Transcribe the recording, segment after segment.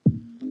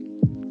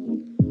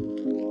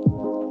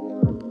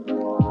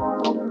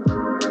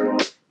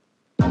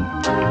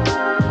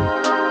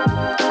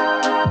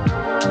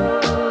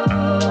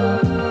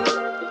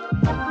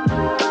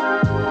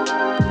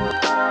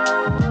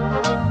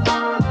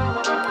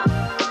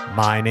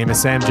My name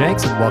is Sam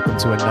Jenks, and welcome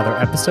to another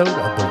episode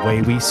of The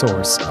Way We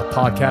Source, a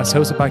podcast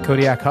hosted by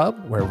Kodiak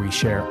Hub, where we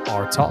share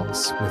our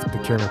talks with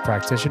procurement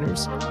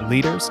practitioners,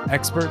 leaders,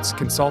 experts,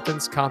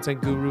 consultants,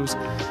 content gurus,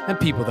 and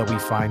people that we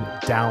find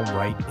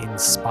downright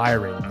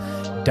inspiring,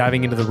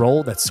 diving into the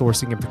role that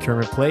sourcing and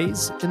procurement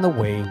plays in the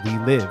way we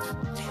live.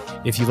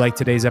 If you like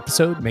today's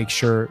episode, make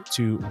sure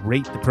to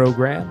rate the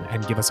program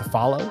and give us a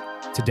follow.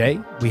 Today,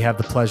 we have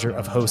the pleasure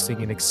of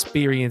hosting an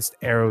experienced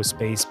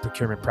aerospace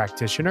procurement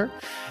practitioner,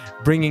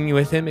 bringing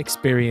with him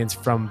experience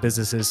from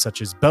businesses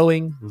such as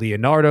Boeing,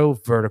 Leonardo,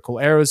 Vertical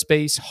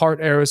Aerospace, Heart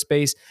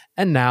Aerospace,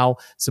 and now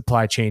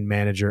supply chain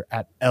manager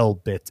at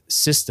Elbit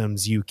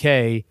Systems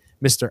UK,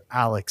 Mr.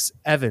 Alex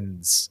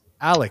Evans.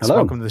 Alex, Hello.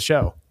 Welcome to the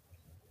show.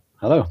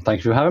 Hello.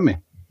 Thank you for having me.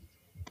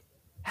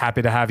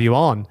 Happy to have you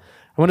on.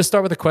 I want to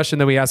start with a question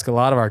that we ask a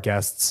lot of our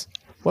guests.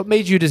 What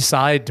made you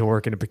decide to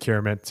work in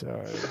procurement?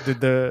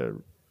 Did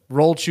the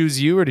role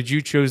choose you, or did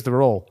you choose the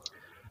role?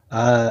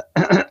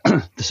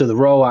 So the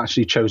role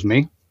actually chose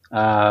me.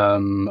 I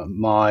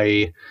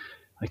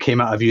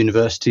came out of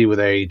university with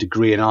a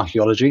degree in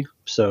archaeology,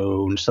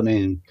 so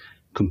something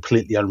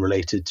completely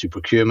unrelated to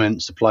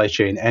procurement, supply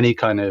chain, any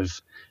kind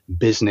of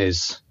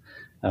business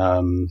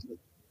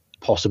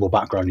possible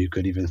background you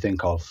could even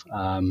think of.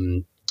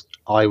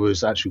 I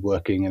was actually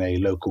working in a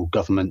local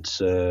government,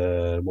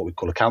 what we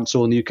call a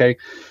council in the UK,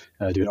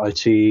 doing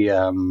IT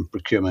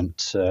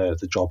procurement.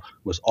 The job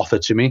was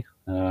offered to me.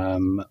 I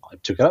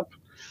took it up.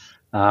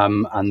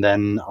 And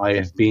then I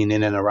have been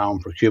in and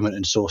around procurement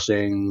and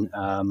sourcing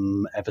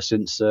ever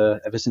since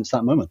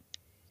that moment.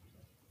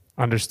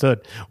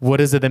 Understood.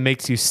 What is it that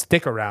makes you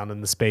stick around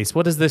in the space?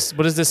 What does this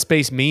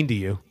space mean to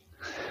you?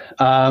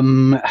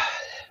 My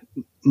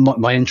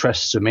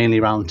interests are mainly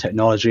around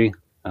technology,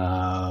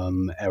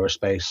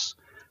 aerospace.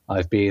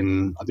 I've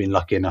been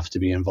lucky enough to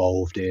be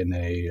involved in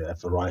a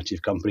variety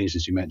of companies,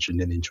 as you mentioned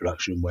in the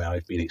introduction, where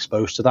I've been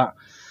exposed to that.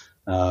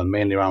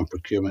 Mainly around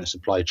procurement,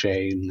 supply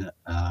chain,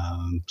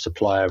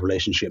 supplier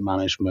relationship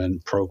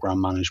management, program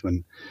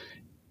management.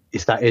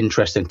 It's that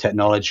interest in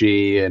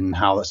technology and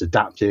how that's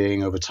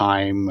adapting over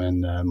time,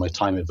 and my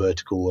time at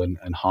Vertical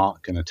and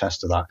Heart can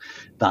attest to that.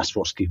 That's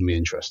what's keeping me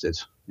interested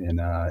in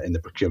the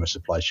procurement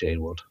supply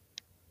chain world.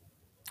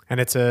 And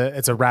it's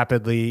a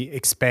rapidly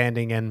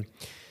expanding and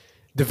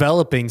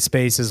developing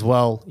space as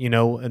well,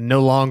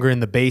 no longer in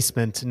the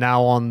basement,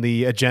 now on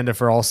the agenda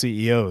for all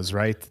CEOs,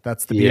 right?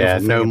 That's the beautiful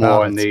thing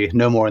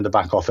no more in the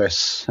back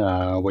office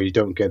where you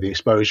don't get the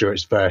exposure.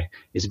 It's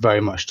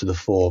very much to the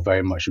fore,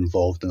 very much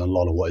involved in a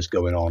lot of what is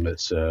going on.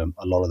 It's a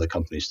lot of the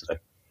companies today.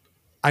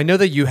 I know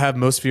that you have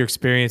most of your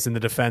experience in the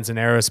defense and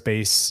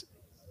aerospace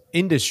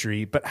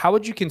industry, but how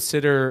would you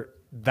consider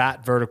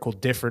that vertical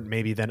different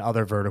maybe than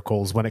other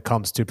verticals when it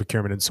comes to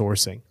procurement and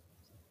sourcing?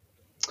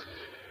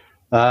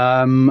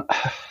 I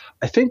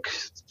think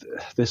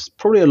there's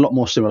probably a lot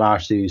more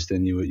similarities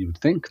than you would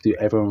think.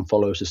 Everyone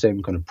follows the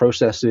same kind of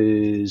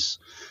processes,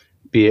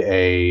 be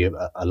it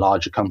a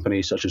larger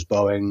company such as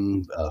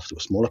Boeing, to a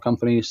smaller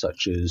company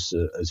such as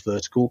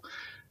Vertical.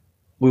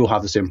 We will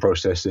have the same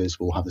processes,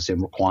 we'll have the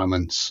same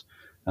requirements.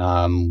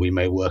 We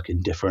may work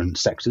in different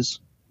sectors,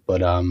 but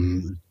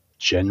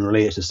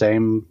generally it's the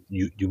same.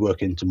 You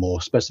work into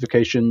more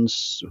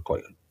specifications,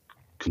 quite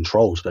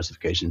control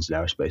specifications in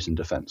aerospace and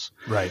defense.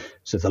 Right.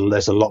 So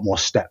there's a lot more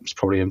steps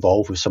probably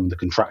involved with some of the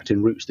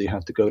contracting routes that you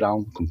have to go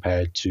down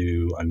compared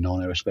to a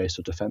non-aerospace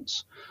or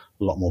defense.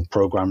 A lot more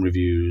program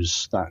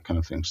reviews, that kind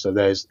of thing. So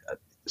it's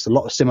a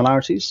lot of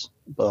similarities,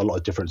 but a lot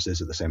of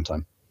differences at the same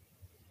time.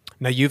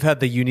 Now, you've had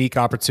the unique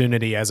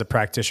opportunity as a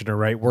practitioner,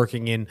 right,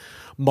 working in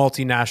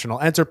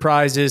multinational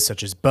enterprises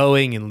such as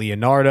Boeing and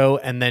Leonardo,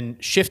 and then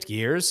shift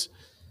gears.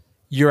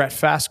 You're at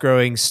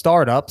fast-growing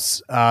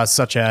startups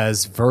such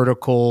as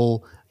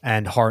Vertical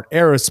and Heart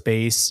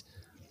Aerospace.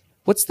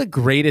 What's the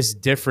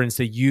greatest difference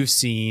that you've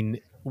seen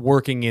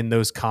working in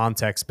those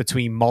contexts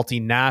between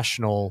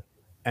multinational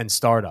and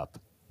startup?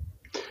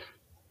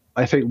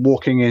 I think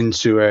walking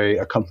into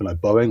a company like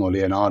Boeing or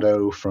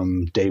Leonardo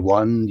from day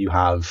one, you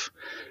have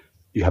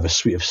a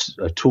suite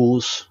of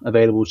tools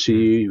available to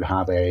you. You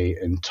have a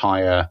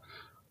entire,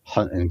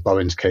 in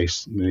Boeing's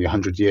case, nearly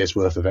 100 years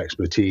worth of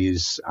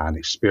expertise and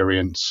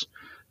experience.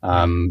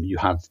 You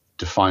have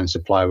defined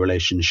supplier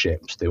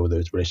relationships.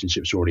 Those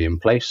relationships are already in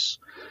place.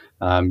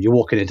 You're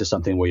walking into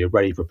something where you're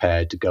ready,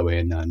 prepared to go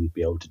in and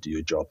be able to do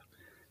your job.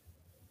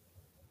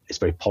 It's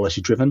very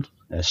policy driven,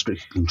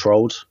 strictly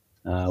controlled.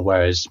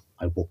 Whereas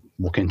I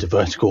walk into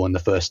Vertical on the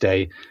first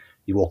day,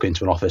 you walk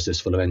into an office that's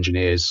full of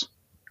engineers.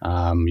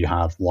 You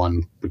have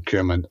one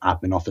procurement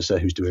admin officer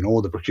who's doing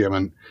all the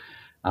procurement.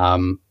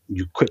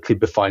 You quickly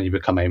find you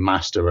become a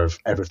master of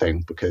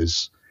everything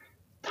because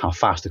how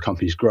fast the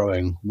company's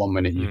growing. 1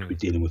 minute you could be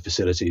dealing with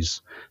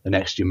facilities, the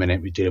next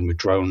minute you're dealing with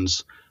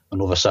drones, and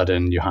all of a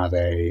sudden you have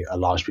a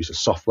large piece of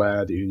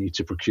software that you need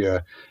to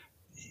procure.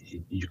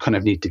 You kind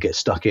of need to get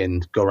stuck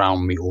in, go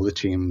around, meet all the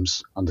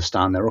teams,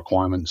 understand their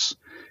requirements.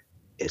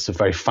 It's a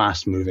very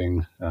fast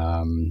moving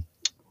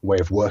way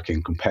of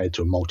working compared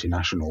to a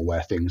multinational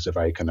where things are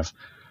very kind of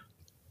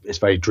it's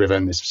very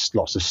driven. There's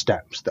lots of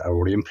steps that are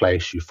already in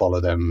place. You follow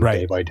them Right.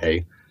 day by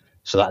day.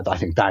 So that, I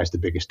think that is the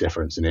biggest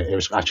difference. And it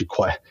was actually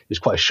quite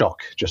a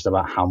shock just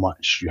about how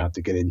much you have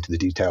to get into the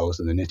details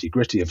and the nitty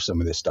gritty of some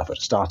of this stuff at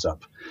a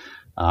startup.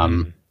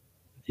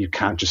 You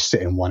can't just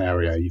sit in one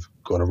area. You've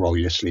got to roll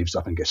your sleeves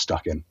up and get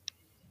stuck in.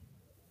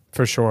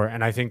 For sure.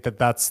 And I think that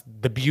that's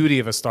the beauty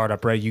of a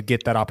startup, right? You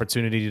get that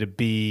opportunity to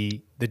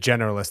be the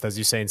generalist, as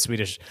you say in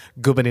Swedish,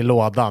 gubben i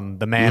lådan,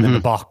 the man in the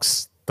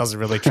box. Doesn't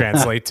really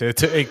translate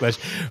to English.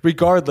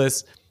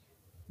 Regardless,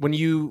 when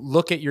you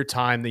look at your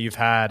time that you've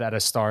had at a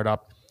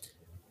startup,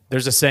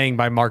 there's a saying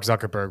by Mark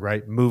Zuckerberg,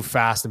 right? Move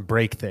fast and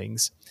break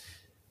things.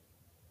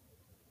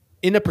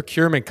 In a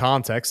procurement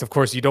context, of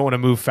course, you don't want to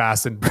move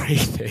fast and break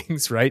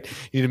things, right?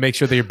 You need to make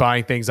sure that you're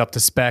buying things up to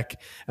spec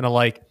and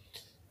alike.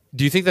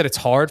 Do you think that it's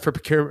hard for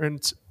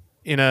procurement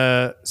in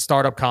a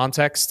startup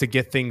context to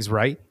get things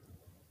right?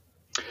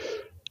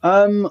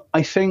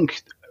 I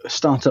think a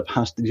startup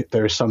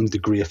there is some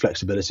degree of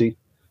flexibility.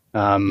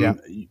 The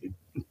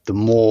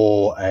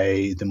more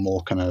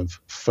kind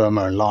of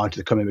firmer and larger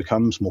the company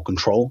becomes, more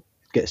control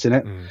gets in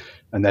it,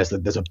 and there's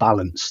a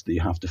balance that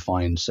you have to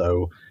find.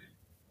 So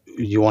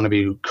you want to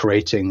be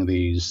creating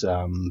these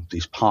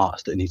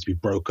parts that need to be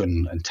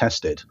broken and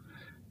tested.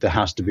 There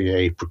has to be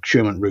a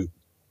procurement route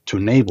to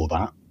enable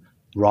that,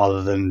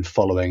 rather than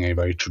following a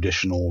very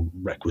traditional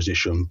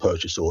requisition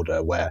purchase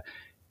order where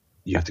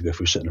you have to go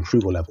through certain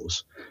approval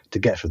levels to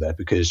get through there,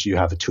 because you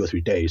have 2 or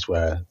 3 days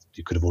where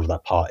you could have ordered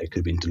that part, it could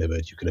have been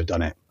delivered, you could have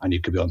done it, and you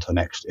could be on to the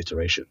next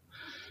iteration.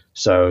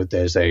 So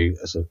there's a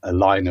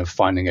line of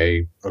finding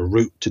a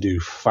route to do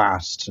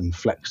fast and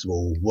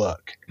flexible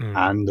work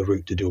and the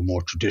route to do a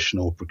more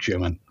traditional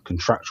procurement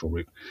contractual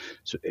route.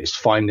 So it's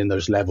finding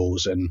those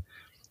levels, and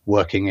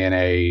working in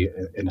a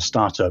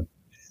startup,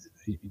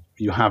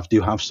 you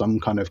do have some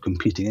kind of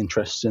competing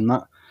interests in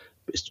that.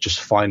 It's just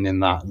finding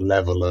that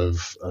level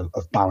of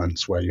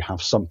balance where you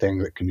have something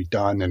that can be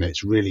done and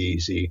it's really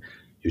easy.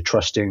 You're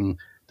trusting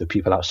the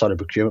people outside of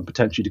procurement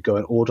potentially to go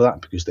and order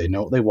that because they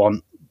know what they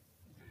want.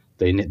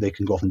 They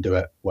can go off and do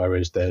it.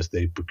 Whereas there's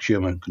the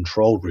procurement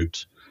control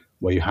route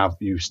where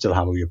you still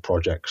have all your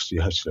projects,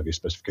 you still have your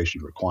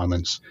specification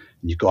requirements,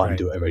 and you go out and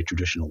do it a very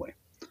traditional way.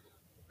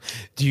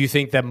 Do you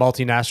think that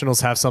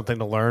multinationals have something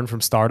to learn from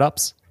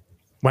startups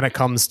when it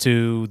comes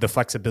to the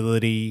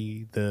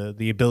flexibility,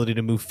 the ability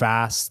to move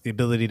fast, the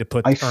ability to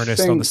put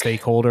earnest on the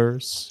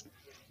stakeholders?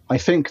 I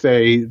think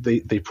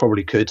they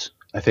probably could.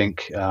 I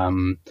think a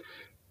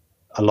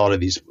lot of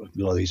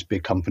these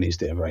big companies,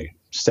 they have very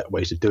set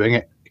ways of doing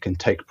it. It can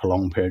take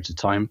prolonged periods of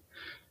time.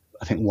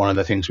 I think one of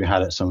the things we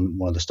had at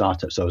one of the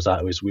startups I was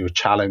at was we were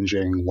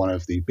challenging one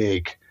of the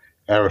big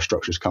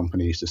aerostructures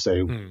companies to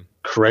say,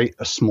 create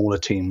a smaller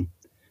team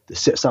that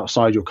sits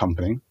outside your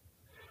company,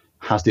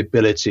 has the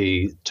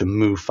ability to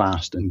move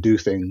fast and do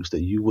things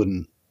that you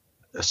wouldn't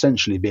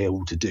essentially be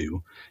able to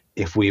do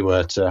if we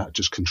were to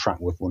just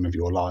contract with one of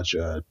your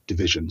larger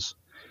divisions.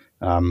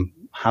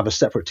 Have a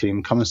separate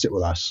team, come and sit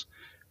with us.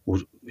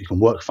 You can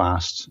work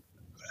fast.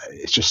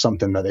 It's just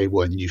something that they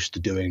weren't used to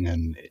doing,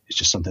 and it's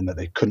just something that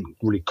they couldn't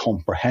really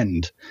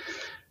comprehend,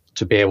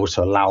 to be able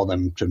to allow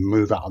them to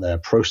move out of their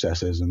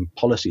processes and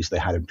policies they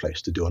had in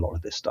place to do a lot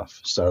of this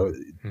stuff. So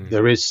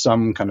there is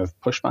some kind of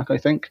pushback, I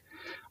think.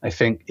 I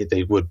think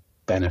they would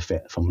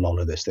benefit from a lot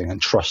of this thing,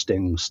 and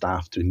trusting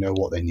staff to know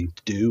what they need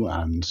to do,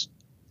 and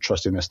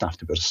trusting their staff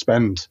to be able to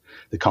spend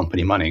the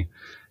company money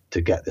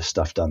to get this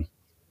stuff done.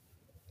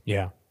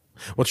 Yeah.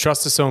 Well,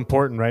 trust is so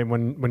important, right?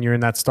 When you're in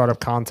that startup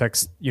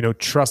context,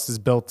 trust is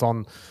built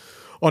on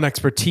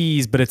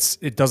expertise, but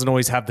it doesn't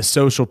always have the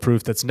social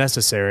proof that's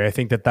necessary. I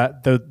think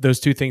that those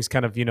two things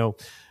kind of,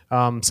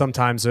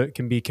 sometimes it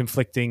can be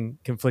conflicting,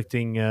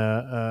 and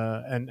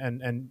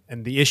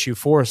the issue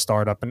for a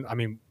startup. And I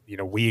mean,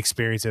 we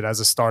experience it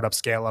as a startup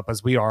scale up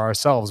as we are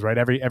ourselves, right?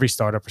 Every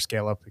startup or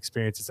scale up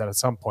experiences that at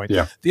some point.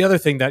 Yeah. The other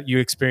thing that you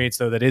experience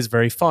though, that is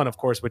very fun, of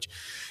course, which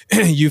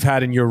you've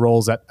had in your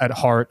roles at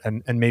Heart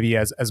and maybe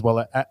as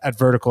well at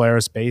Vertical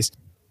Aerospace,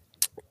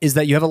 is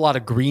that you have a lot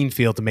of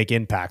greenfield to make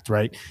impact,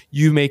 right?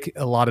 You make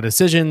a lot of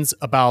decisions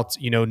about,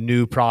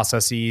 new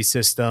processes,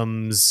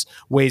 systems,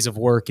 ways of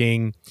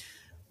working.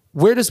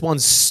 Where does one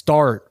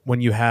start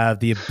when you have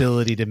the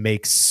ability to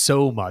make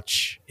so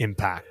much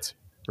impact,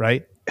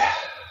 right?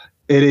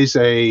 It is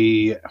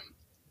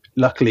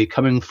luckily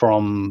coming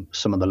from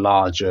some of the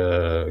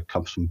larger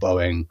companies from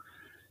Boeing,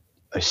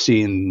 I've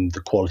seen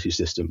the quality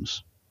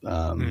systems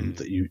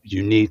that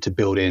you need to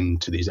build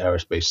into these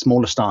aerospace,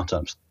 smaller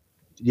startups.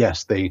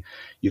 Yes,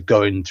 you're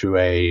going through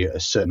a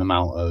certain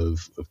amount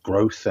of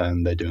growth,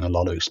 and they're doing a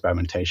lot of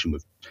experimentation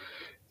with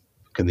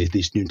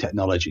these new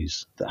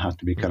technologies that have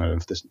to be kind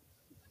of this.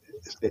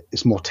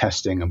 It's more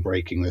testing and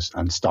breaking this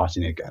and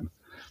starting again.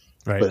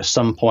 Right. But at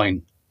some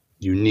point,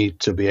 you need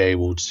to be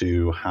able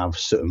to have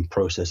certain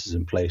processes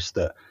in place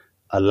that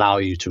allow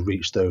you to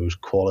reach those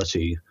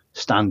quality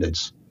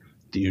standards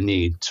that you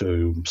need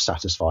to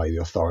satisfy the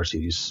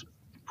authorities'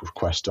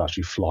 request to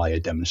actually fly a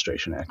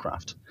demonstration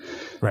aircraft.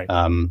 Right.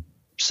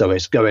 So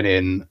it's going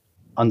in,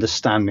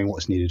 understanding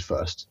what's needed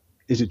first,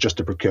 is it just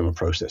a procurement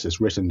process?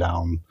 It's written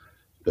down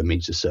that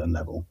meets a certain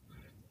level.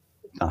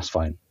 That's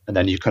fine. And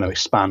then you kind of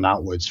expand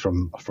outwards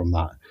from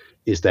that.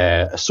 Is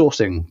there a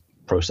sourcing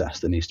process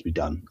that needs to be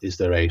done? Is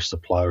there a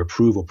supplier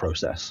approval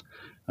process?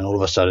 And all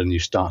of a sudden you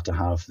start to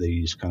have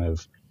these kind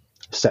of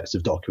sets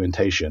of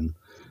documentation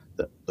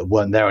that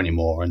weren't there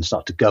anymore and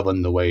start to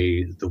govern the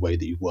way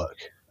that you work.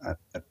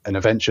 And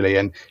eventually,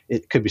 and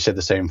it could be said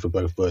the same for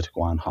both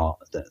Vertical and Heart,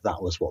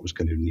 that was what was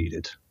going to be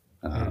needed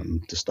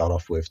to start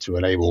off with, to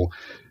enable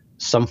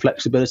some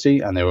flexibility.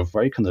 And they were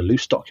very kind of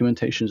loose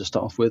documentation to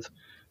start off with.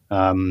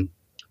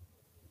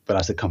 But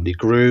as the company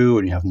grew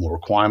and you have more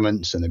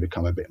requirements and they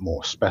become a bit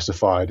more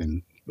specified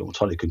and more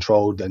tightly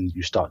controlled, then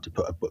you start to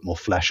put a bit more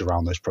flesh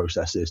around those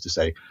processes to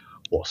say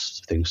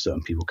what's things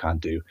certain people can't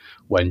do,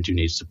 when do you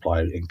need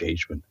supplier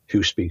engagement,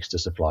 who speaks to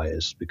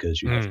suppliers,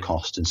 because you have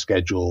cost and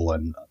schedule,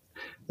 and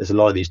there's a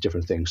lot of these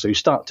different things. So you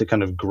start to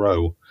kind of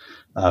grow,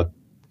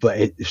 but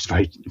it's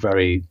very,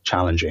 very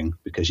challenging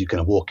because you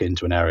kind of walk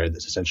into an area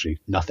that's essentially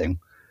nothing,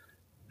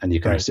 and you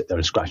kind of sit there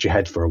and scratch your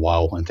head for a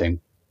while and think,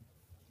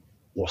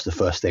 what's the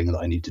first thing that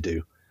I need to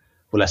do?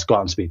 Well, let's go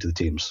out and speak to the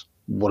teams.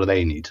 What do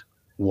they need?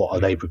 What are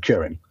they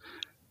procuring?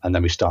 And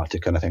then we start to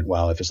kind of think,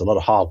 well, if it's a lot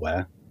of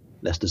hardware,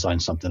 let's design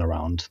something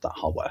around that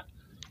hardware.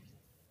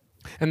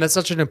 And that's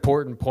such an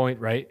important point,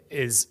 right?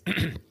 Is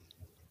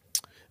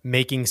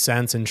making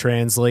sense and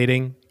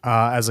translating.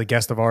 As a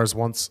guest of ours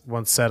once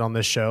said on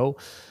this show,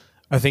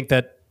 I think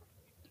that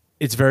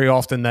it's very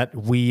often that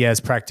we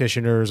as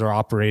practitioners or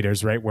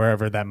operators, right,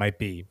 wherever that might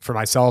be, for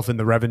myself in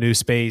the revenue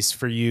space,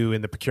 for you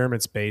in the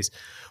procurement space,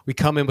 we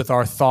come in with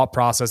our thought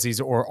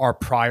processes or our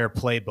prior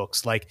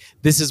playbooks. Like,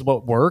 this is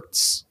what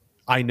works.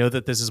 I know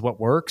that this is what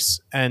works,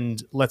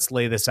 and let's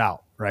lay this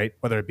out, right?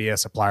 Whether it be a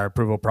supplier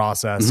approval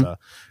process, a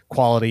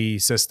quality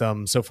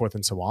system, so forth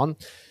and so on.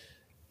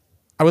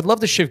 I would love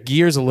to shift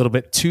gears a little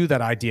bit to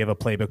that idea of a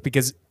playbook,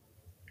 because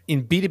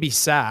in B2B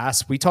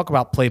SaaS, we talk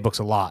about playbooks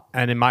a lot.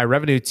 And in my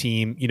revenue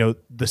team,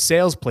 the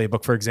sales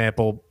playbook, for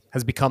example,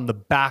 has become the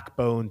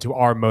backbone to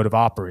our mode of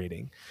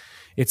operating.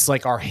 It's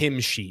like our hymn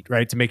sheet,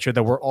 right? To make sure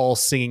that we're all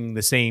singing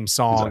the same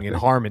song in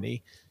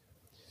harmony.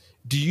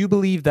 Do you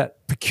believe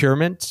that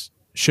procurement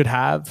should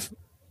have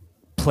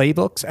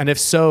playbooks? And if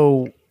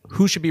so,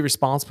 who should be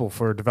responsible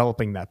for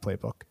developing that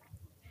playbook?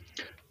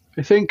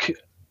 I think,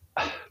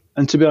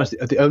 and to be honest,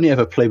 the only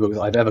ever playbook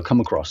that I've ever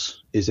come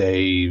across is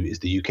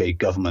the UK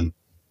government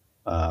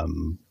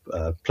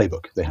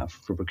playbook they have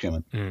for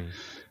procurement.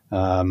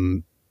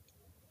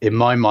 In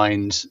my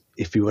mind,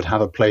 if you would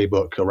have a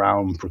playbook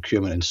around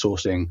procurement and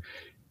sourcing,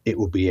 it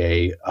would be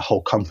a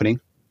whole company,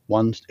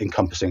 one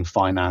encompassing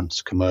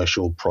finance,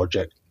 commercial,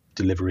 project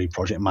delivery,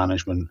 project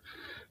management,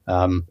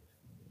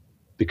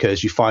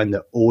 because you find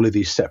that all of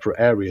these separate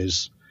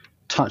areas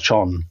touch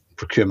on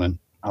procurement,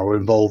 are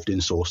involved in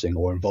sourcing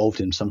or involved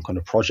in some kind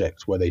of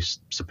project where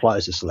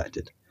suppliers are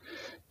selected.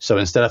 So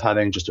instead of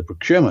having just a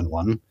procurement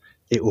one,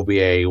 it will be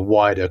a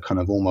wider kind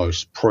of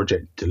almost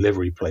project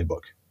delivery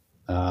playbook.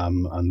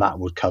 And that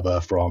would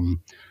cover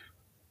from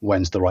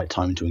when's the right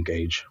time to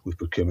engage with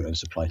procurement and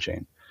supply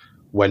chain?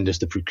 When does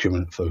the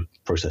procurement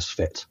process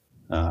fit?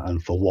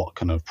 And for what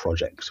kind of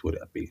projects would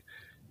it be?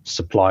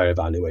 Supplier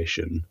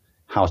evaluation,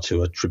 how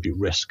to attribute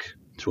risk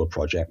to a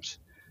project,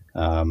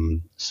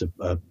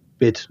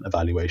 bid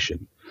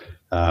evaluation,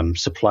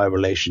 supplier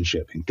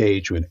relationship,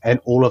 engagement, and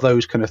all of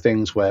those kind of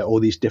things where all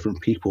these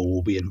different people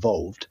will be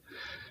involved.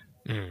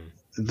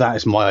 That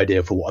is my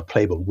idea for what a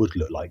playbook would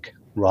look like,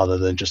 rather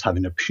than just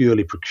having a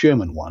purely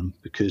procurement one,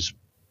 because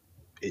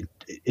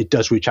it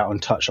does reach out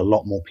and touch a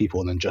lot more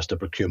people than just a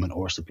procurement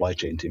or a supply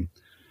chain team.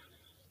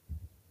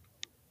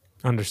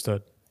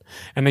 Understood.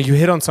 And then you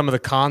hit on some of the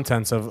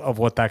contents of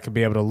what that could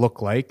be able to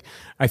look like.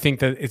 I think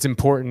that it's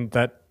important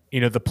that,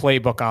 the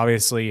playbook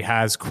obviously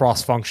has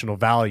cross-functional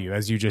value,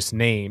 as you just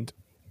named.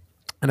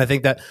 And I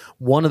think that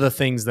one of the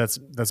things that's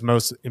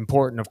most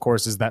important, of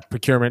course, is that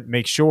procurement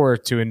makes sure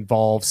to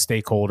involve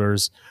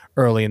stakeholders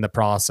early in the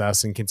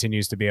process and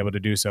continues to be able to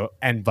do so,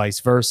 and vice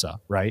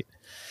versa, right?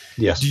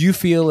 Yes. Do you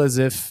feel as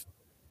if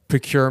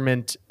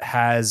procurement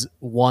has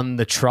won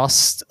the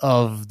trust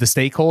of the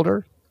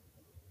stakeholder?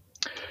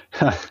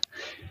 I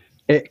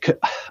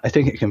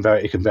think it can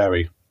vary. It can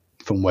vary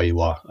from where you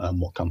are and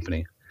what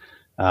company.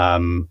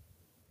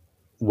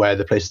 Where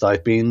the places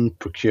I've been,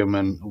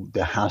 procurement,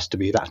 there has to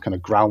be that kind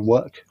of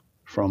groundwork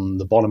from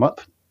the bottom up,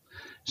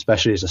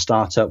 especially as a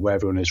startup where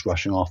everyone is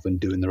rushing off and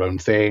doing their own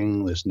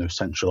thing. There's no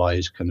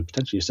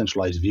potentially a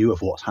centralized view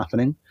of what's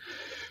happening.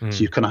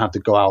 So you kind of have to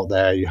go out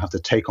there, you have to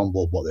take on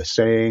board what they're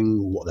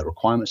saying, what their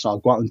requirements are,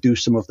 go out and do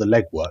some of the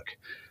legwork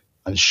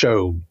and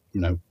show,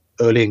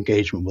 early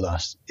engagement with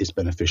us is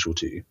beneficial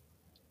to you.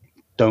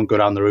 Don't go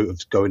down the route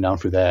of going down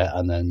through there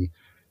and then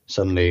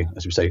suddenly,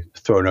 as we say,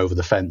 thrown over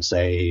the fence,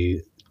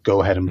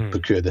 go ahead and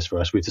procure this for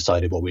us. We've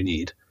decided what we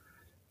need.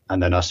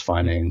 And then us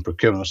finding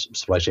procurement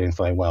supply chain,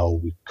 finding, well,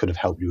 we could have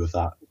helped you with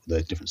that,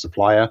 the different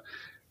supplier.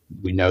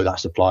 We know that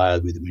supplier,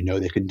 we know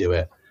they can do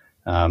it.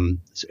 So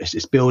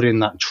it's building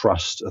that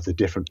trust of the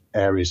different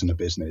areas in the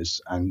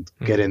business and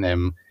getting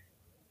them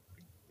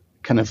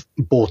kind of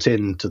bought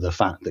into the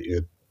fact that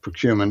you're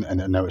procurement,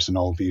 and I know it's an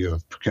old view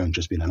of procurement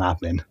just being an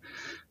admin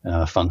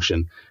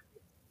function.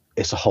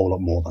 It's a whole lot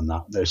more than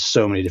that. There's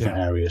so many different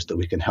areas that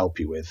we can help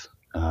you with.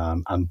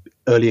 And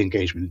early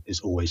engagement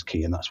is always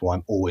key. And that's why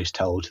I'm always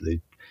told to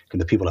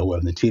the people I work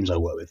with, the teams I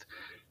work with,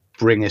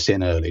 bring us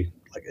in early.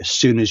 Like as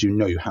soon as you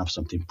know you have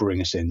something,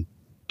 bring us in.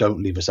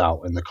 Don't leave us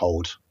out in the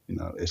cold.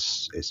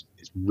 It's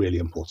really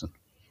important.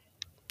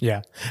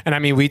 Yeah. And I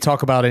mean, we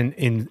talk about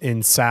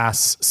in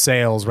SaaS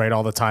sales, right,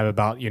 all the time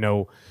about,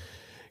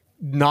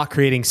 not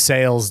creating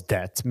sales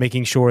debt,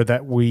 making sure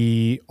that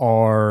we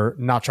are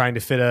not trying to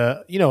fit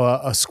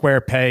a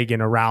square peg in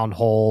a round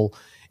hole,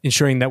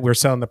 ensuring that we're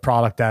selling the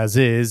product as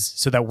is,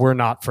 so that we're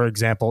not, for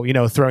example,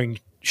 throwing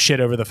shit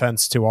over the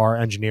fence to our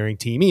engineering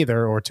team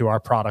either, or to our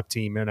product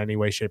team in any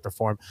way, shape, or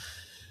form.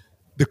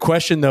 The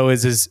question though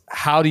is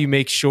how do you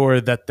make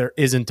sure that there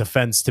isn't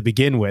offense to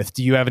begin with?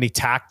 Do you have any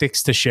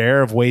tactics to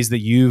share of ways that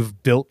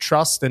you've built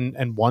trust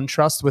and won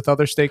trust with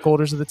other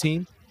stakeholders of the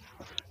team?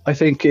 I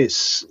think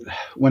it's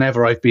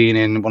whenever I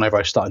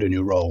started a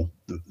new role,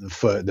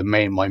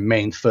 my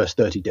main first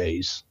 30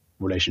 days,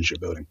 relationship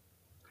building.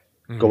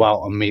 Go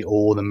out and meet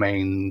all the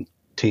main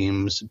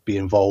teams, be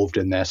involved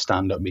in their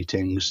stand-up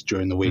meetings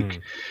during the week,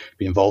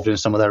 be involved in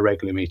some of their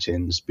regular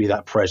meetings, be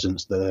that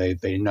presence that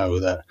they know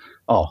that,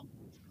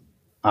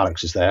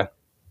 Alex is there.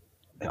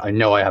 I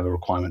know I have a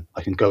requirement.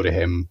 I can go to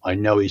him. I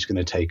know he's going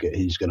to take it.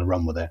 He's going to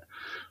run with it,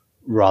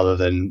 rather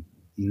than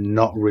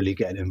not really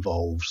getting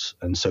involved.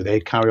 And so they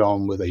carry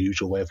on with their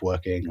usual way of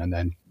working, and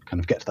then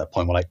kind of get to that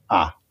point where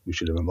we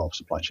should have involved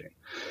supply chain.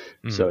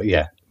 So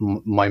yeah,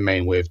 my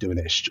main way of doing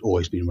it has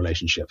always been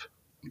relationship.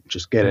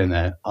 Just get in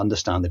there,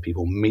 understand the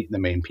people, meet the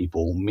main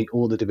people, meet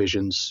all the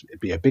divisions. It'd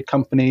be a big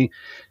company,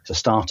 it's a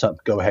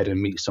startup, go ahead and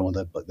meet some of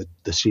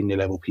the senior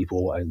level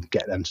people and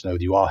get them to know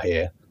that you are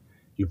here.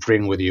 You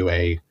bring with you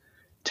a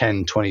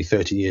 10, 20,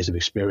 30 years of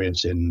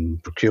experience in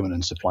procurement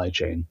and supply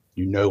chain.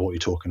 You know what you're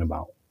talking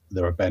about.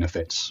 There are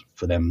benefits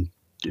for them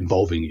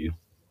involving you.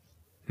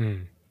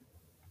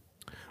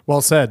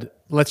 Well said.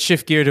 Let's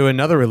shift gear to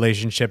another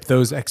relationship,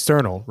 those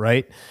external,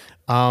 right?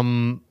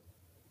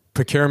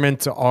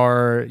 Procurement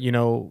are,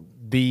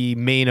 the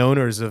main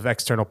owners of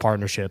external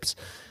partnerships.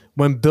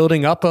 When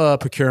building up a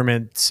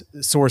procurement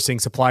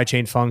sourcing supply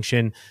chain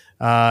function,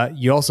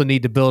 you also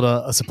need to build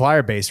a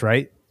supplier base,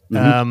 right?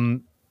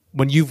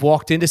 When you've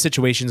walked into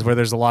situations where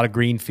there's a lot of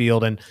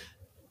greenfield and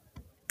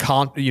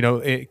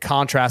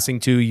contrasting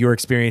to your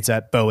experience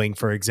at Boeing,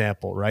 for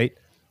example, right?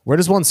 Where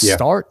does one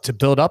start to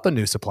build up a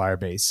new supplier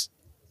base?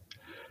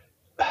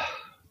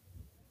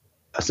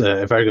 That's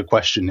a very good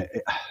question.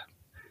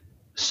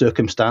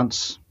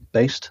 Circumstance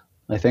based,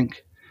 I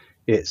think.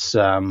 It's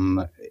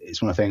one of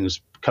the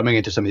things coming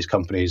into some of these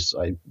companies.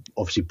 I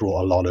obviously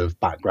brought a lot of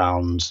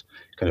background,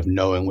 kind of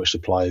knowing which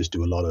suppliers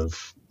do a lot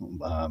of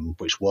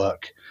which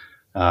work.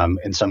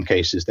 In some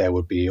cases, there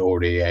would be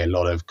already a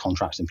lot of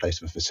contracts in place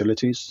for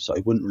facilities, so I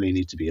wouldn't really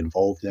need to be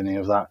involved in any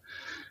of that.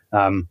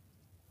 And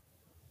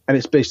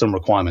it's based on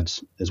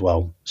requirements as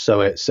well.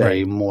 So it's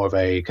a more of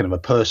a kind of a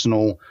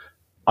personal,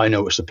 I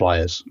know which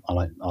suppliers I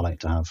like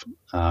to have.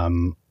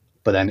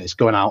 But then it's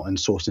going out and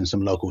sourcing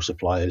some local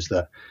suppliers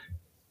that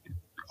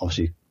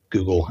obviously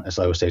Google, as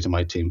I always say to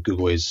my team,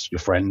 Google is your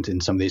friend in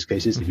some of these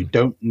cases. If you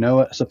don't know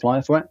a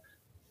supplier for it,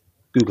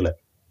 Google it.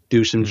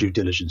 Do some due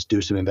diligence,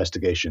 do some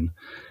investigation.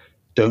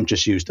 Don't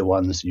just use the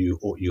ones you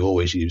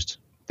always used.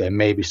 There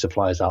may be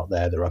suppliers out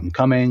there that are up and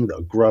coming, that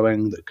are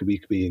growing, that could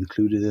be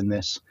included in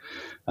this.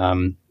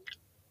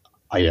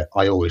 I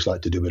always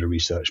like to do a bit of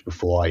research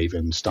before I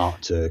even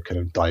start to kind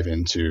of dive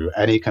into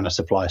any kind of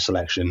supplier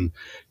selection,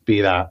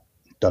 be that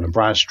Dun &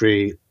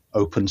 Bradstreet,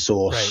 open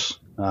source,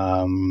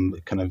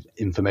 kind of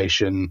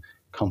information,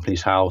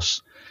 Companies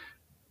House,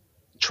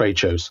 trade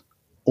shows,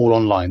 all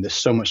online. There's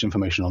so much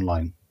information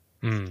online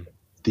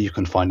that you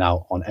can find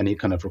out on any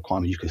kind of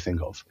requirement you could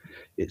think of.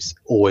 It's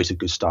always a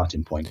good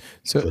starting point.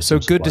 So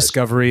good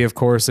discovery, of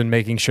course, and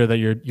making sure that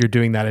you're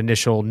doing that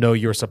initial know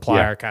your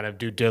supplier kind of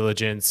due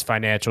diligence,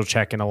 financial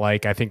check and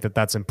alike. I think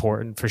that's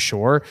important for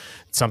sure.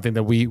 It's something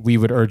that we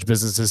would urge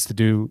businesses to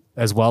do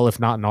as well, if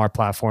not in our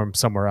platform,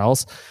 somewhere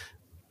else.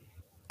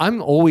 I'm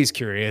always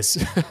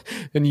curious,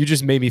 and you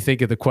just made me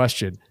think of the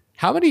question.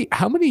 How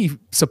many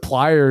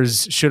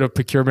suppliers should a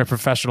procurement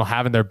professional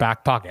have in their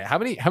back pocket? How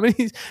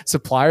many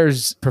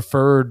suppliers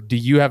preferred do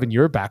you have in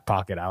your back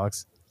pocket,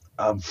 Alex?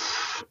 I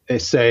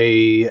would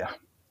say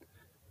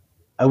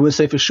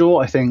for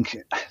sure. I think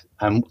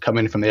I'm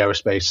coming from the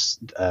aerospace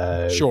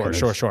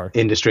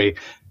industry.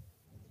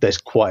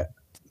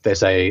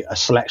 There's a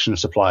selection of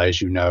suppliers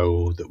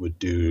that would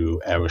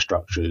do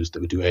aerostructures, that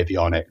would do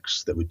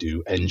avionics, that would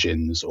do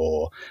engines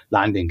or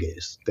landing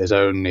gears. There's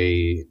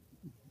only,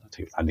 I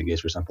take landing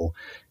gears for example,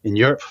 in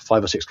Europe,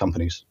 5 or 6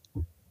 companies.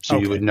 So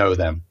you would know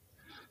them.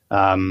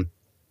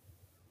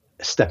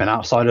 Stepping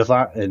outside of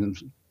that, and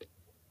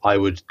I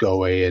would go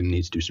away and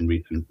need to do some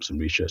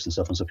research and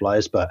stuff on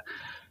suppliers. But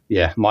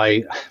yeah,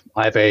 I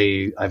have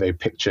a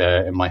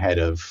picture in my head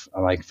of,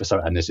 like,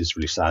 and this is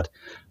really sad,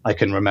 I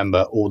can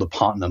remember all the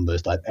part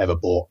numbers that I've ever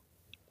bought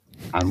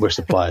and which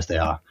suppliers they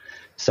are.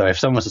 So if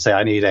someone was to say,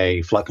 I need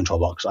a flight control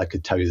box, I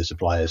could tell you the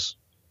suppliers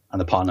and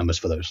the part numbers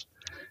for those.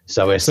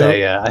 So it's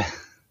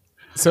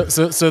So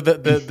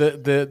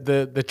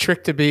the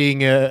trick to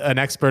being an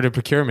expert in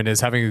procurement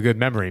is having a good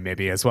memory,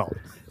 maybe as well.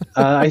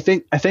 I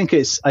think,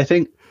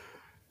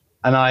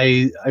 and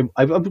I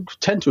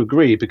tend to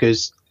agree,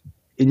 because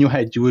in your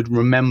head you would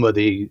remember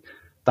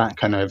that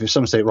kind of, if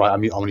someone say, right,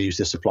 I'm going to use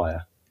this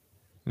supplier.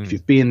 If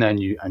you've been there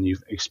and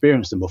you've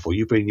experienced them before,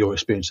 you bring your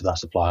experience of that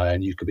supplier,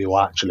 and you could be,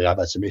 well, actually, I've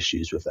had some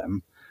issues with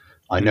them.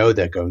 I know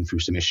they're going through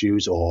some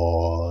issues,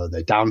 or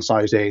they're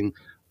downsizing.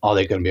 Are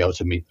they going to be able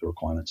to meet the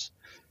requirements?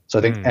 So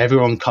I think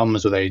everyone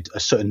comes with a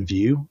certain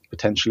view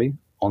potentially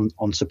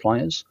on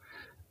suppliers,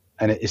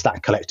 and it's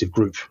that collective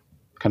group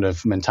kind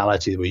of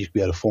mentality where you can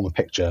be able to form a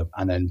picture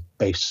and then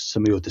base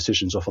some of your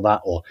decisions off of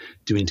that. Or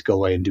do we need to go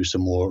away and do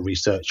some more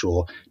research,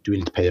 or do we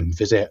need to pay them a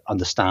visit,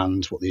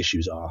 understand what the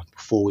issues are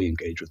before we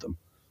engage with them?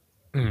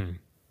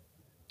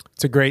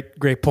 It's a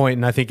great point,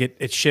 and I think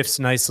it shifts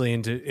nicely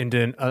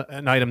into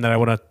an item that I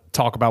want to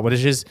talk about,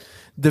 which is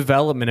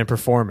development and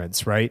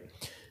performance, right?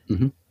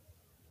 Mm-hmm.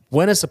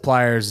 When a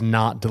supplier is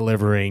not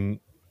delivering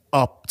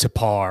up to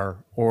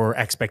par or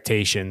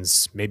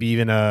expectations, maybe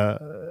even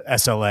a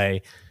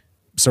SLA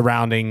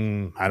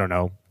surrounding, I don't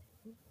know,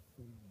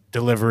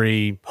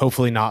 delivery,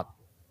 hopefully not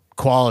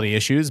quality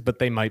issues, but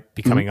they might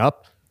be coming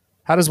up.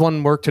 How does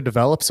one work to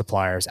develop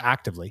suppliers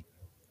actively?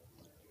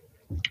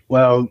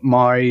 Well,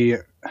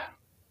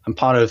 I'm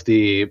part of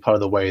the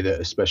way that,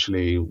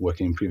 especially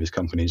working in previous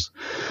companies,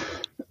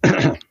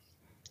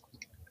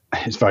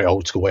 it's a very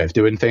old school way of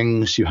doing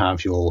things. You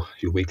have your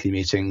weekly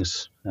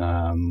meetings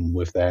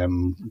with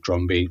them,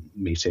 drumbeat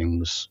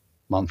meetings,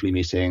 monthly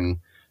meeting.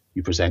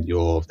 You present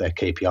their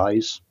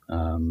KPIs.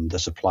 The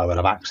supplier will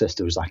have access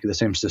to exactly the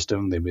same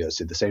system. They'll be able to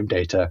see the same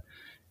data.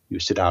 You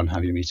sit down and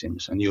have your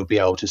meetings, and you'll be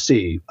able to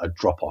see a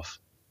drop off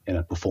in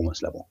a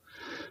performance level.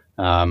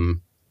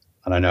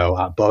 And I know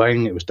at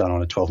Boeing, it was done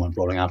on a 12-month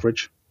rolling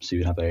average. So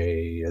you'd have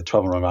a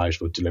 12-month average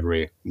for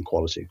delivery and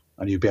quality,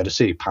 and you'd be able to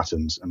see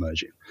patterns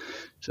emerging.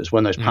 So it's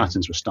when those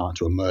patterns will start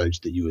to emerge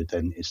that you would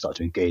then start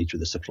to engage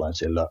with the supplier and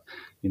say, look,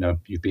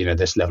 you've been at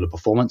this level of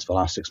performance for the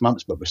last 6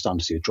 months, but we're starting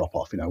to see a drop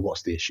off.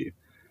 What's the issue?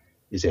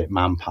 Is it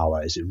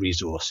manpower? Is it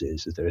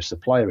resources? Is there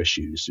supplier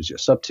issues? Is it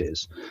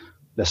sub-tiers?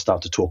 Let's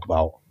start to talk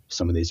about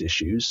some of these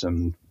issues.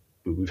 And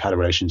we've had a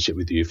relationship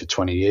with you for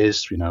 20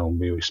 years.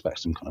 We expect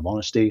some kind of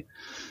honesty.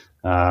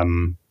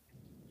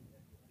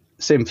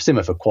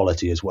 Similar for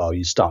quality as well.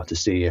 You start to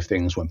see if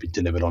things won't be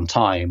delivered on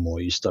time,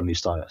 or you suddenly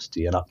start to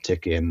see an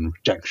uptick in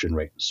rejection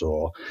rates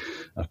or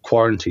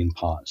quarantine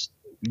parts.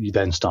 You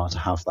then start to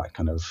have that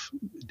kind of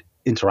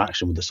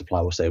interaction with the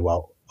supplier. Will say,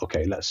 well,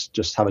 okay, let's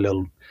just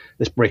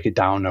let's break it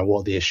down. Now, what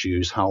are the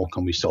issues? How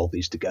can we solve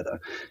these together?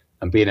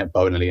 And being at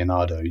Boeing and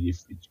Leonardo,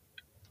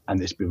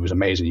 it was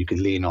amazing. You could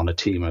lean on a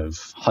team of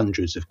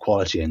hundreds of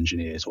quality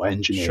engineers or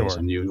engineers, sure,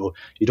 and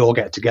you'd all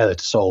get together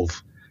to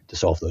solve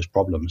those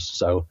problems.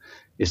 So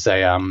it's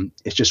a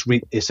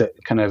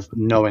kind of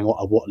knowing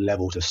at what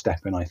level to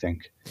step in, I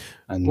think,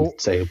 and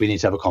say we need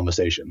to have a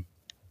conversation.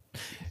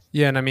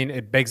 Yeah, and I mean,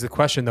 it begs the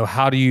question though: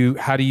 how do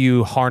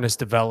you harness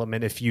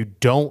development if you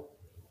don't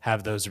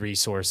have those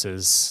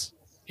resources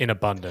in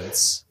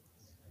abundance?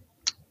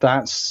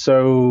 That's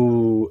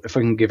so. If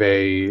I can give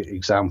a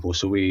example,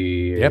 so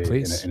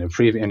please. In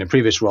a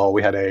previous role,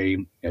 we had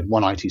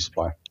one IT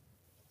supplier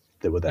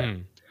that were there.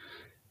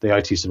 The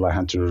IT supplier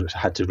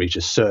had to reach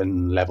a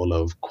certain level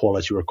of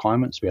quality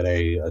requirements. We had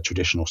a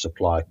traditional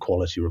supplier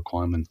quality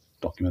requirement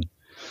document.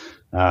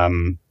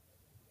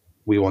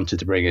 We wanted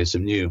to bring in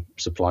some new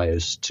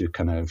suppliers to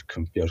kind of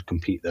be able to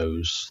compete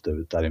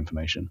that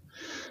information.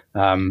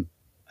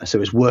 So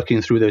it's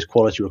working through those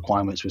quality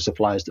requirements with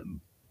suppliers that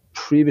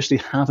previously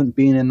haven't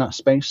been in that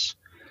space,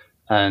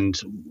 and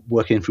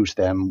working through to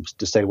them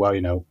to say, well,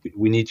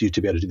 we need you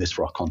to be able to do this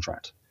for our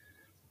contract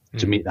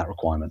to meet that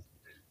requirement.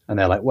 And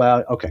they're like,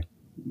 well, okay.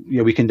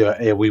 Yeah, we can do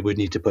it. Yeah, we would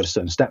need to put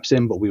certain steps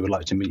in, but we would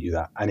like to meet you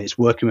that. And it's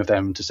working with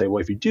them to say,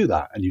 well, if you do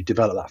that and you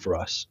develop that for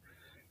us,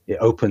 it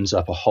opens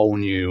up a whole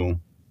new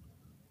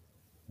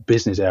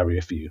business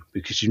area for you,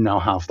 because you now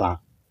have that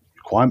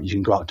requirement. You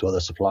can go out to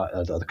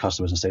other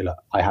customers and say, look,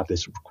 I have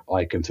this,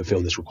 I can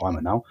fulfill this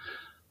requirement now.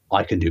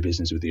 I can do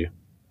business with you.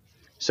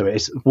 So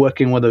it's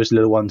working with those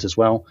little ones as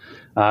well.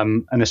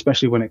 And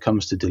especially when it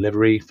comes to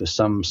delivery for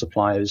some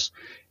suppliers,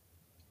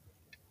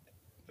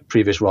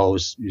 previous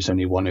roles, there's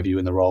only one of you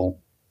in the role.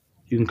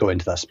 You can go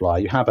into that supplier.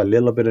 You have a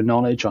little bit of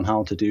knowledge on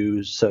how to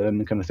do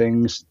certain kind of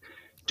things.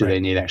 Do they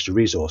need extra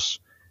resource?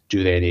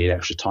 Do they need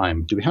extra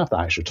time? Do we have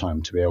that extra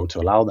time to be able to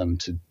allow them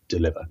to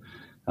deliver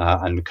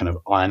and kind of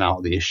iron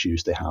out the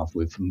issues they have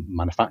with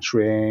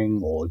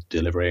manufacturing or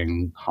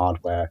delivering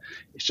hardware?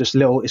 It's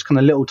kind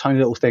of little tiny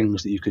little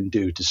things that you can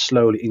do to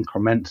slowly,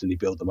 incrementally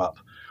build them up,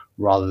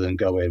 rather than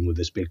go in with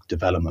this big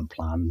development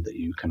plan that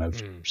you kind of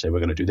say, we're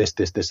going to do this,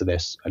 or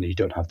this, and you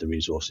don't have the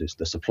resources.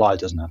 The supplier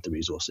doesn't have the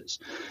resources.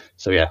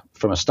 So yeah,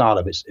 from a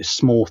startup, it's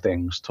small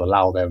things to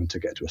allow them to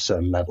get to a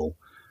certain level.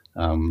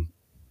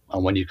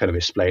 And when you kind of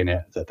explain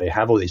it, that they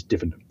have all these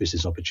different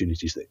business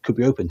opportunities that could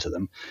be open to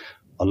them,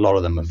 a lot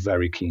of them are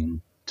very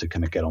keen to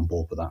kind of get on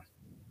board with that.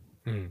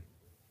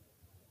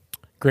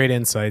 Great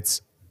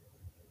insights.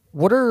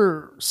 What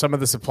are some of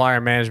the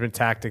supplier management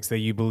tactics that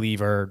you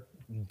believe are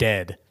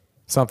dead,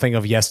 something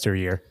of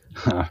yesteryear?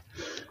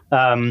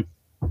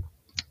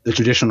 The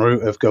traditional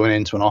route of going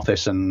into an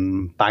office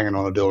and banging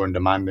on a door and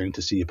demanding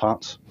to see your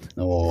parts,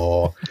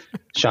 or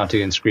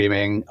shouting and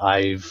screaming.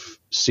 I've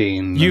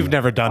seen. You've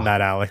never done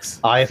that, Alex.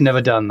 I've never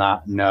done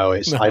that. No,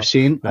 I've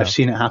seen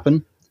it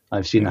happen.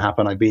 I've seen it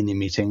happen. I've been in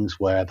meetings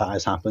where that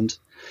has happened.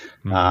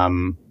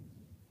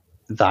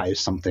 That is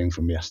something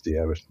from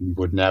yesteryear.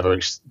 Would never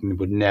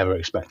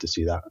expect to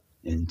see that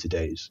in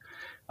today's.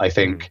 I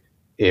think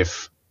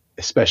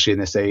especially in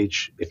this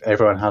age, if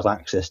everyone has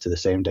access to the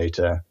same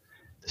data,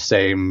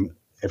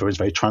 everyone's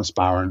very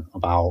transparent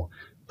about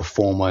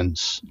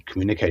performance,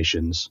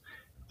 communications,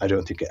 I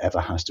don't think it ever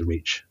has to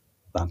reach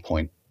that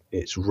point.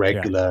 It's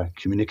regular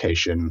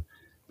communication,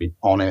 being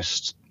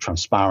honest,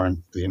 transparent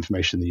with the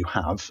information that you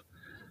have,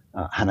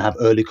 and have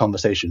early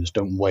conversations.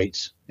 Don't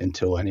wait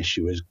until an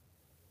issue has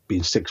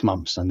been 6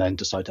 months and then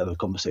decide to have a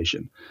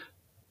conversation.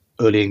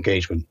 Early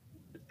engagement,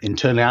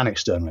 internally and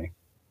externally,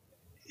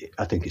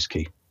 I think is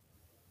key.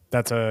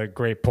 That's a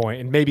great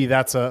point. And maybe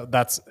that's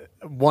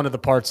one of the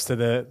parts to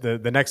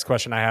the next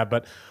question I have,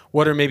 but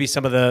what are maybe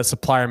some of the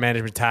supplier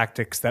management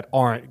tactics that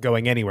aren't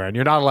going anywhere? And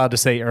you're not allowed to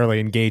say early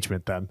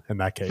engagement then in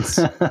that case.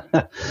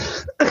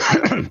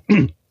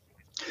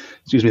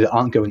 Excuse me, that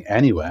aren't going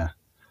anywhere.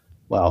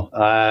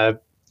 Well,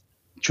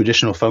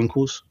 traditional phone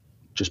calls,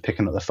 just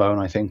picking up the phone,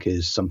 I think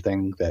is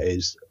something that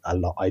is a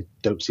lot. I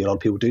don't see a lot of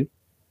people do.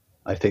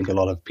 I think a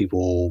lot of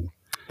people.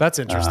 That's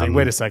interesting.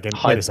 Wait a second.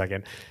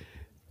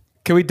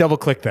 Can we double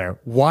click there?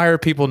 Why are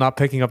people not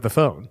picking up the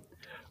phone?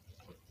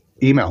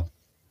 Email.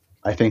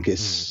 I think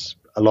it's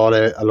a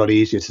lot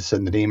easier to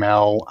send an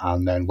email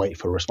and then wait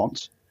for a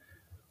response.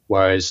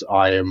 Whereas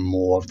I am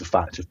more of the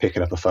fact of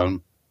picking up a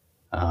phone,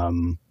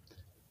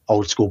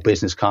 old school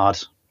business card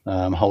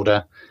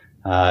holder,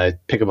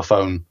 pick up a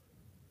phone,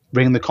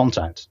 ring the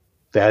contact.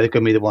 They're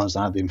going to be the ones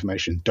that have the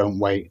information. Don't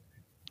wait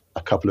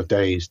a couple of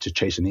days to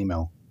chase an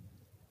email.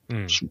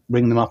 Just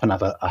ring them up and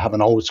have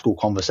an old school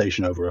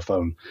conversation over a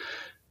phone.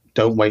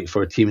 Don't wait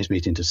for a Teams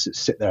meeting to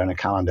sit there in a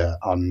calendar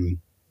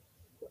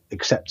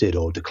unaccepted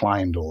or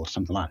declined or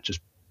something like that. Just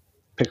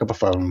pick up a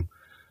phone,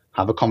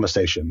 have a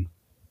conversation.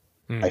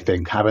 I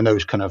think having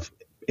those kind of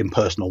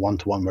impersonal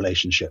one-to-one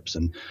relationships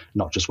and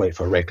not just wait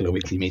for a regular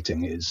weekly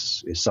meeting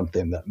is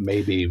something that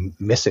may be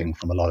missing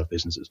from a lot of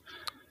businesses.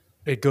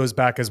 It goes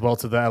back as well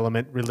to the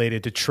element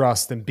related to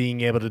trust and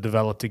being able to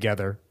develop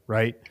together,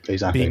 right?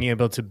 Exactly. Being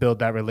able to build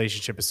that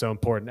relationship is so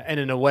important. And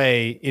in a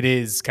way, it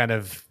is kind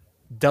of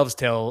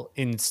dovetail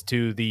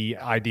into the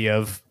idea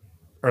of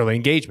early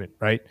engagement,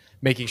 right?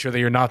 Making sure that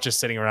you're not just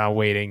sitting around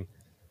waiting,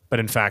 but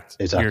in fact,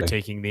 you're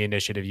taking the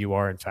initiative. You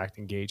are in fact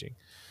engaging.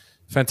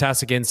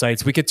 Fantastic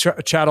insights. We could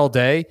chat all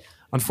day.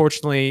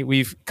 Unfortunately,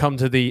 we've come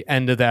to the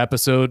end of the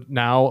episode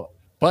now,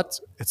 but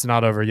it's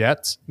not over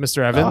yet,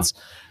 Mr. Evans.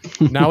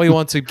 Now we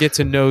want to get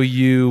to know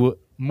you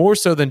more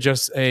so than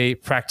just a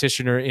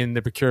practitioner in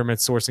the procurement,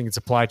 sourcing, and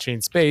supply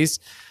chain space.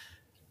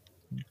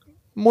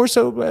 More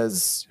so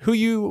as who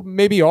you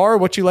maybe are,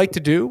 what you like to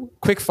do.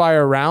 Quick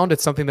fire round.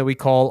 It's something that we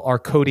call our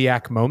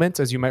Kodiak Moment.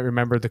 As you might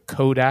remember, the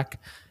Kodak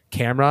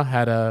camera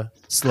had a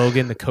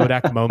slogan, the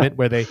Kodiak Moment,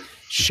 where they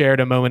shared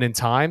a moment in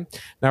time.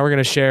 Now we're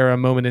going to share a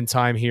moment in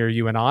time here,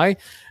 you and I.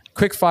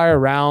 Quick fire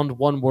round,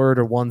 one word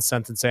or one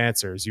sentence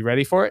answers. You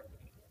ready for it?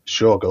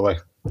 Sure, go away.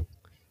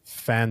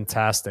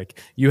 Fantastic.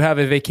 You have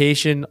a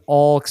vacation,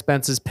 all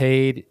expenses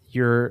paid.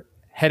 You're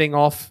heading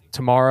off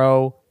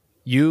tomorrow.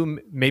 You,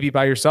 maybe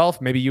by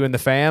yourself, maybe you and the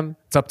fam.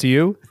 It's up to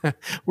you.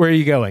 Where are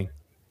you going?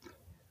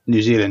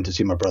 New Zealand to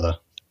see my brother.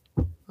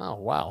 Oh,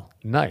 wow.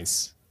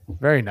 Nice.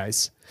 Very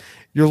nice.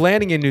 You're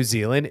landing in New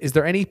Zealand. Is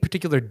there any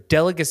particular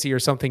delicacy or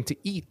something to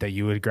eat that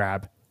you would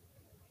grab?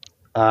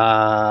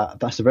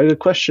 That's a very good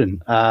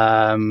question.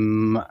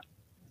 My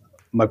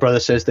brother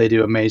says they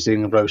do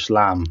amazing roast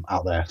lamb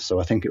out there, so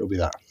I think it will be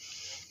that.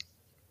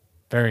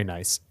 Very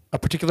nice. A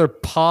particular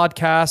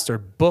podcast or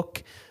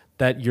book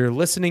that you're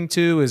listening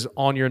to is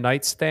on your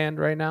nightstand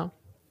right now?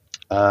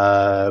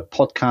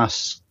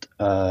 Podcast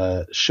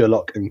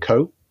Sherlock and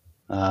Co.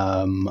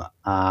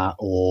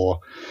 Or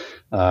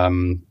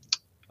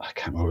I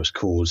can't remember what it's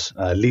called.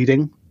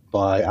 Leading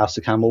by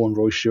Alistair Campbell and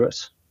Roy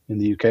Stewart in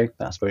the UK.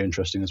 That's very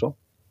interesting as well.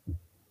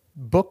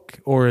 Book,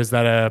 or is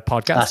that a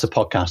podcast? That's a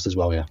podcast as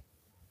well, yeah.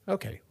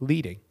 Okay,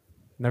 Leading.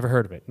 Never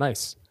heard of it.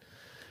 Nice.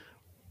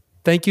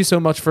 Thank you so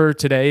much for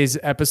today's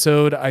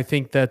episode. I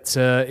think that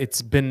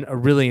it's been a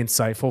really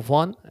insightful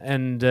one,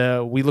 and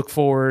we look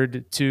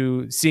forward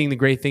to seeing the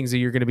great things that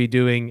you're going to be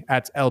doing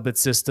at Elbit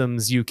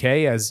Systems UK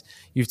as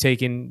you've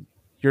taken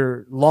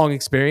your long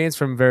experience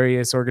from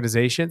various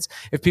organizations.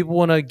 If people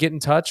want to get in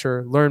touch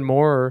or learn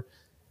more or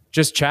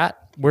just chat,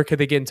 where could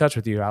they get in touch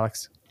with you,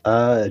 Alex?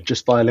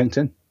 Just via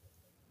LinkedIn.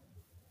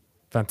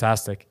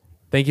 Fantastic.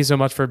 Thank you so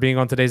much for being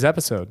on today's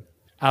episode.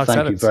 Alex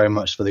Thank Evans. you very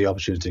much for the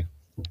opportunity.